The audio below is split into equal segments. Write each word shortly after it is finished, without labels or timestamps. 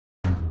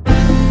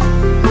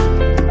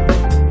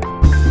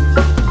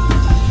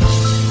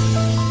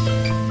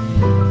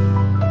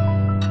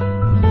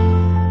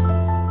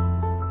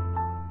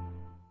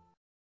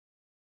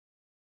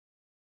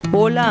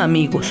Hola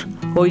amigos,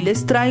 hoy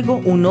les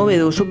traigo un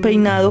novedoso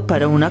peinado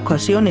para una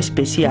ocasión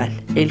especial,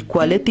 el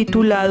cual he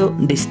titulado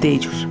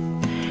Destellos.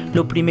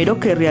 Lo primero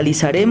que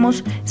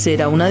realizaremos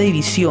será una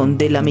división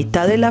de la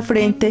mitad de la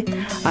frente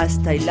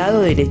hasta el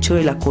lado derecho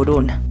de la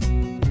corona.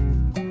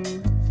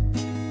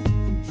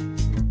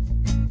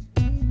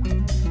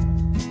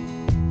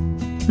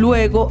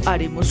 Luego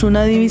haremos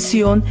una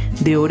división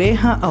de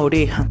oreja a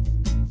oreja.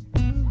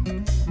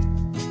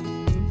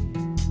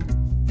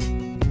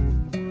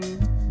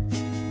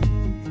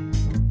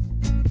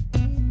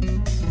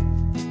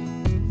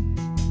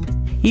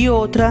 Y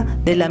otra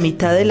de la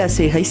mitad de la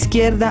ceja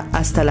izquierda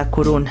hasta la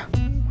corona,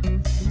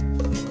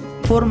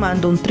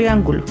 formando un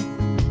triángulo.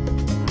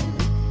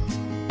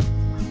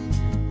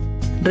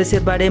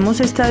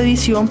 Reservaremos esta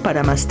división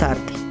para más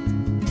tarde.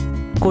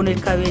 Con el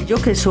cabello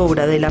que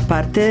sobra de la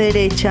parte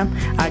derecha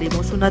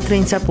haremos una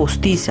trenza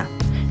postiza,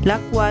 la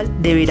cual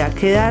deberá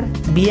quedar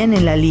bien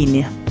en la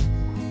línea.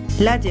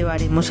 La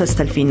llevaremos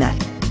hasta el final.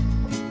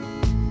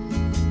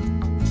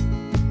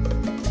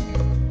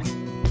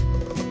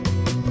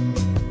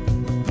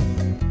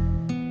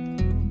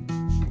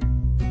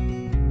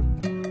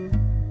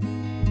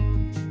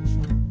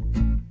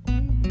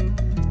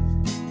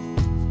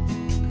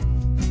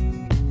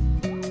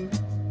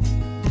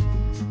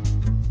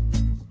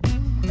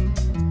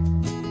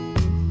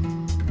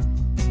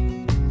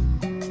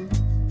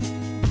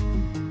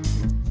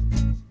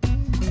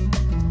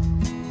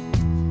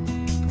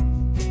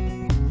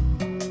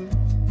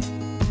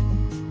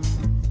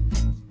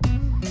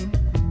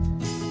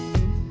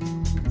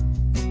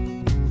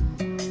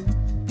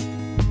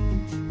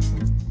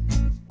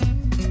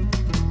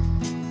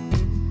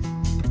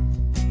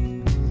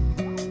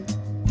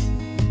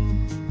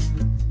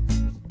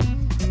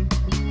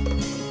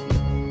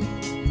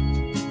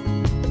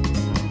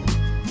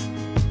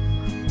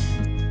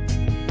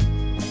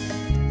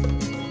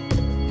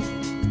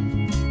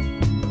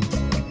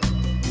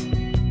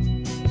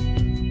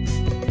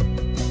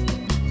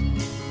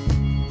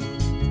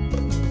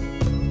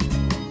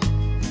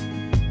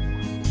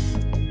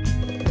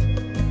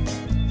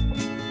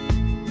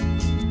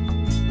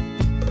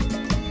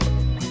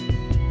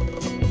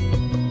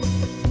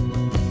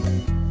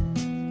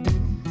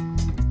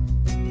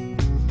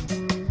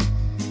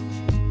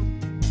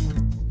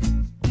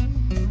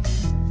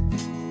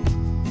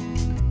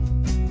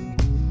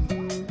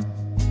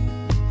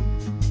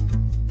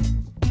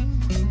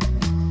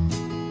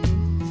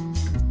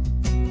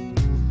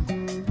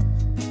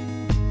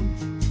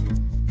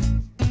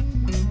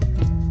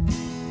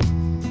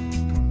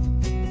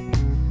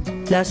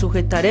 La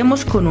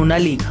sujetaremos con una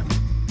liga.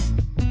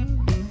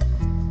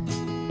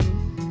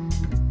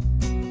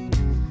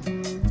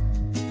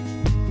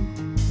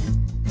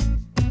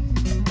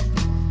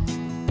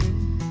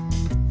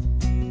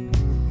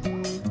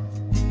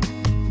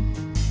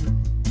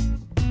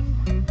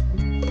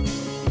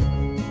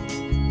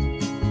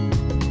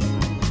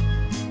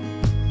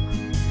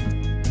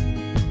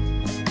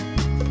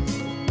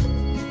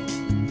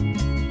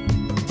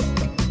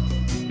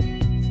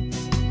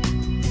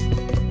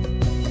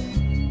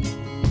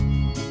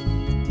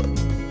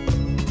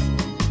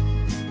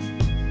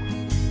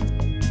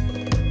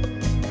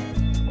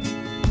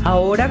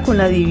 Ahora con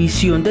la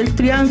división del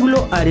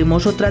triángulo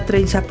haremos otra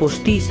trenza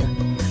postiza,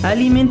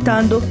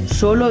 alimentando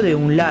solo de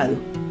un lado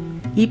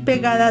y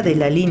pegada de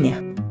la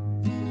línea.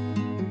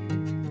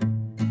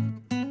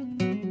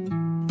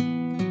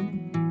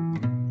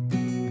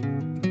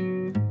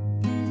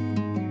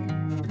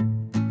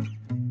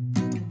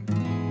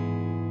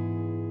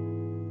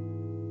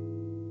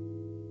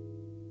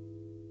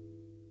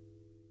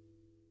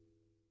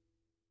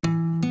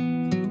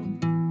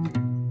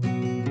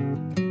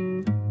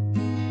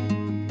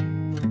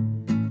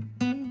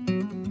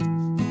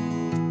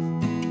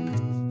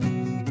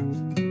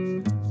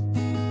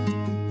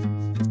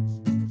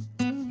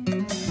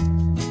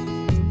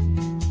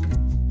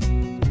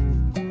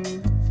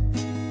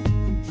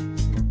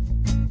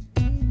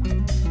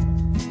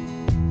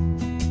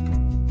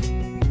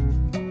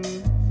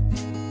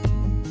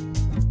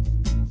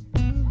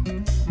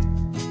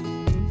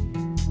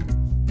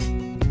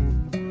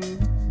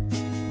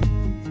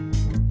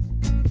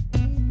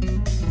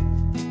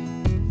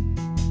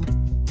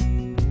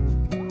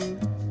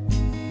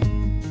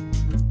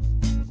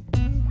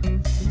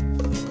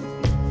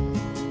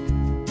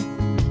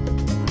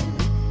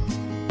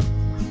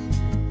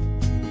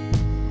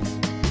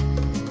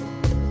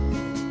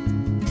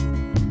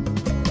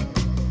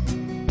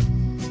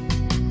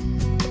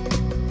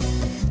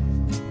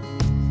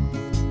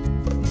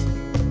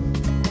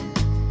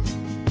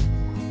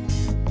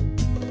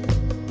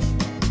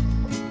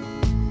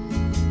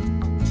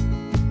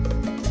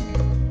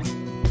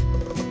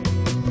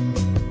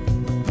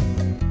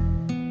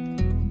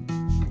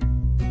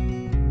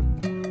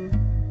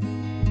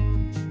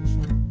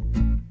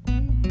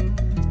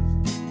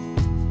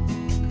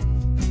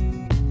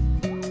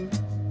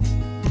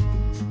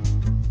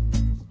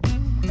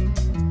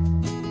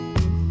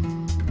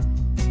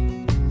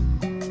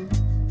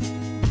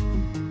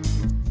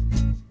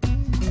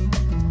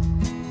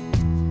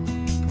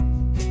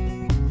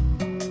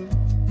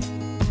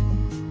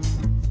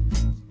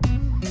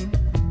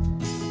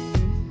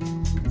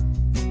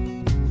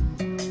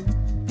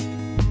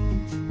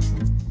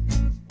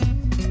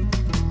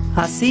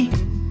 así.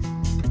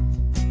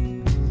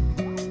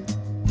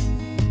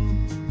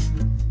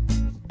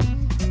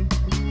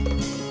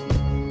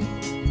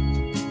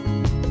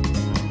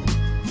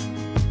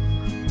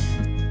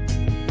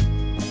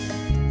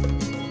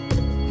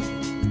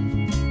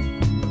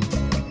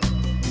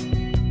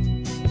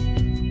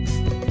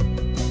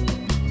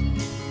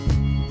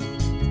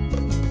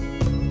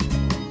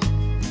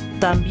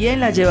 También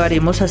la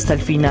llevaremos hasta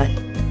el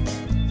final.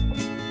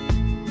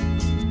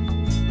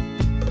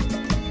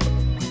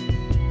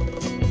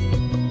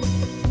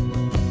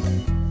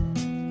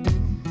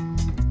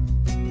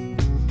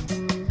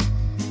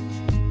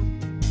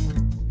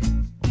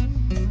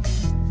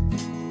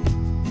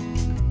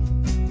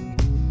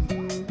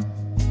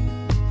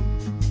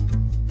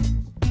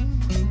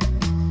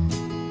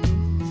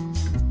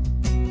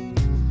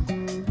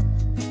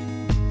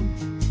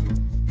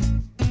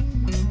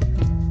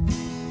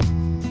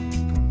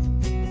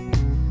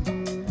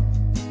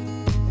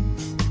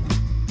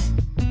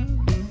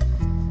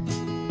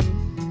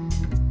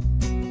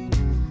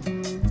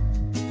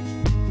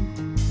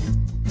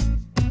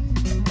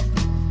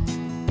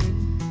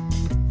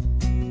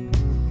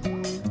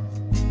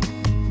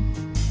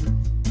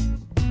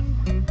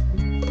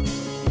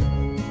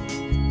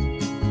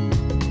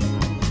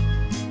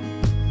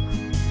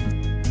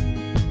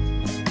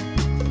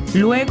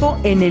 Luego,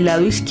 en el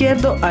lado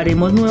izquierdo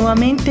haremos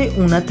nuevamente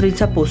una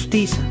trenza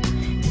postiza,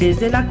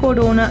 desde la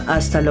corona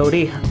hasta la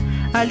oreja,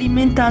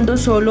 alimentando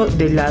solo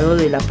del lado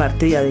de la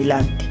parte de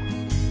adelante.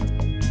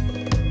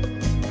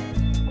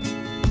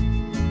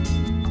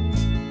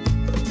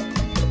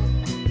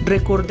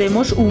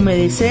 Recordemos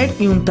humedecer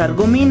y untar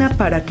gomina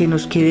para que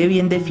nos quede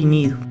bien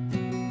definido.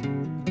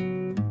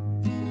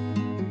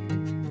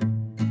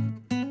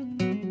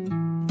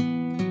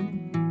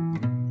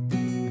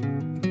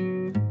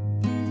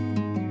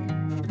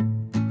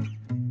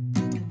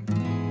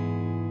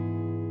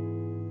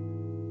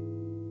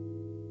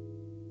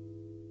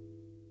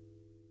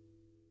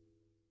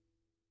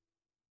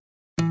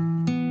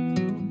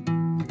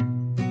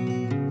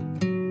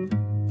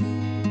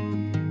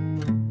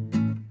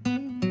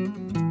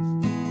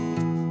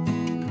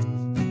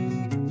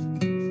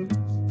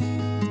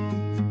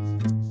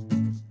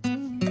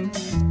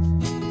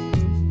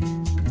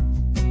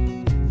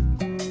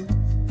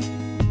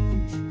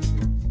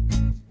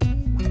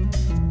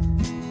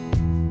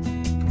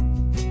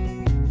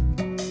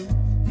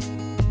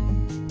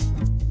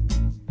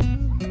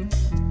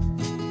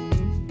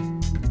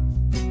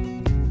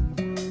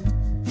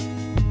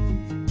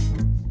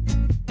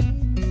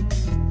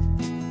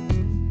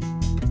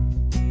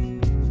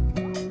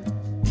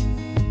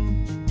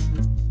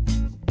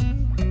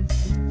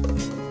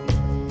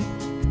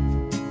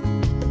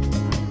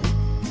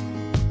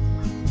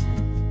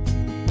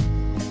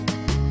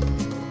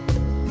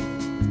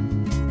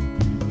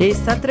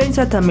 Esta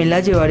trenza también la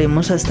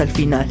llevaremos hasta el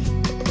final.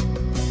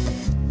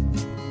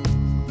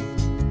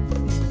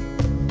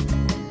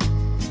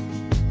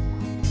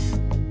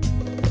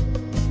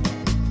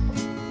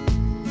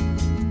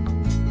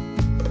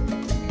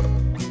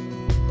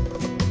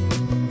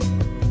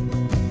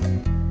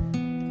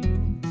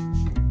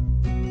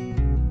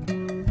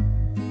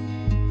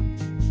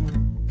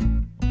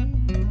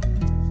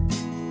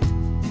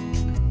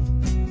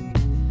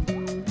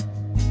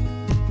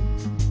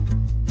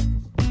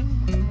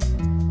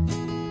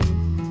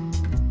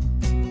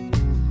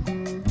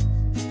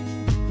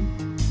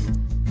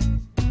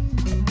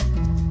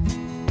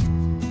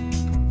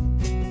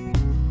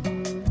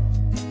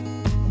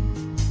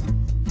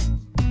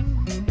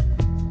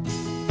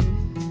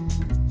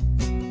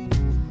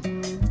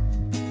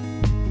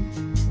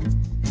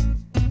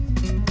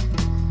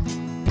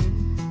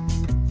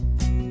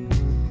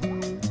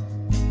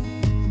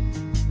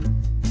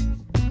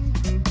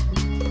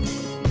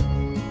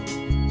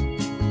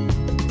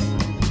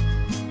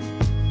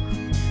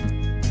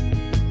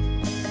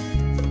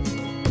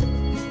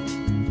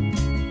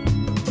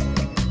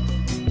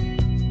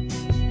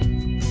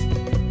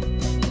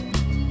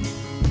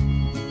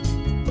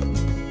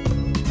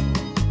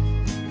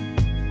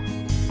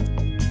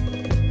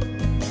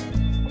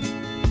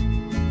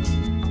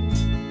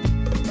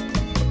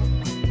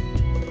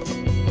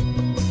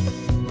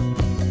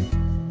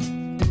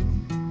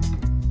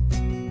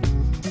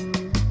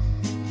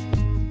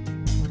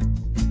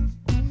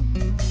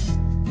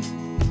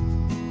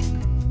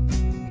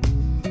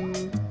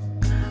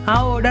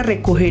 Ahora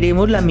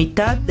recogeremos la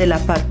mitad de la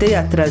parte de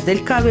atrás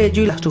del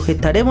cabello y la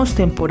sujetaremos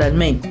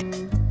temporalmente.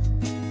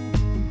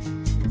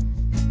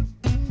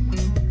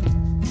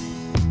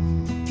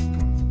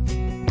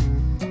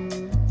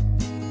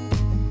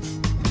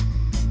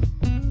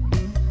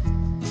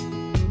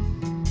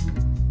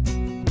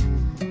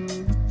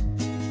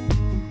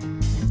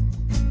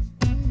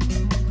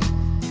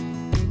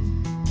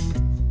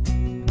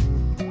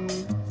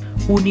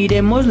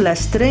 Uniremos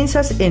las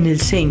trenzas en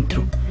el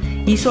centro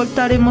y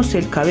soltaremos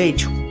el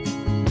cabello.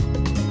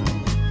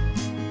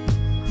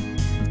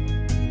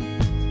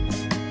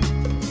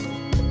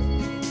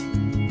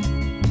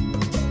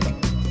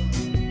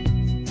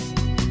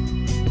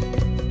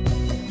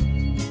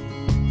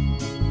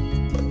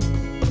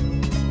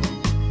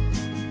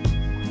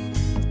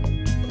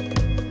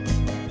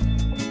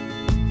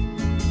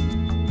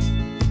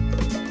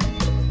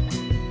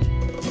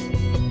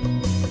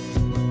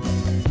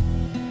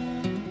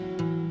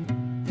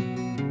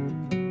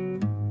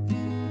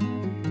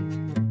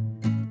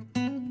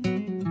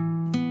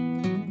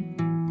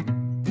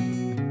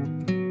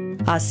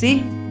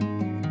 Así.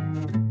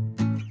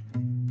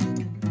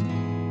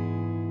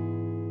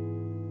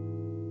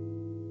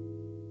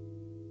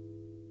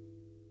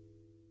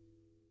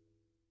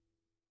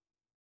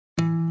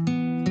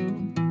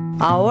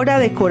 Ahora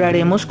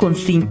decoraremos con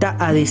cinta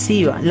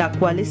adhesiva, la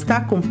cual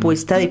está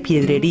compuesta de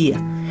piedrería.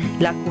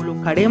 La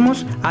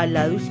colocaremos al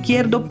lado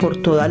izquierdo por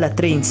toda la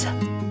trenza.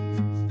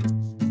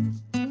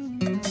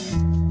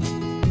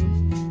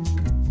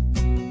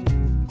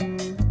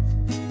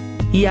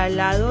 Y al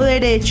lado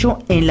derecho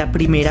en la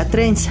primera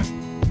trenza.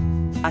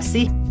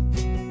 Así.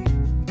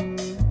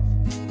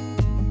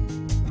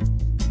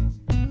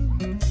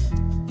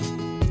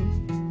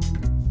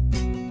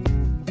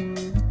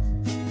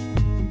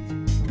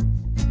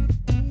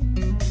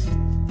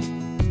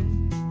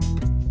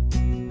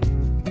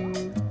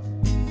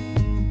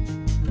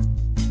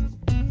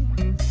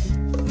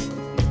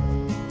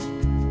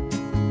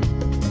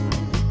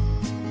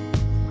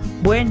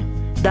 Bueno,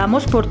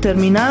 damos por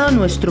terminado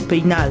nuestro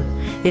peinado.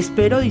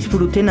 Espero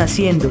disfruten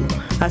haciéndolo.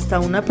 Hasta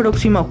una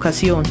próxima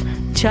ocasión.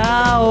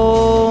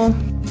 ¡Chao!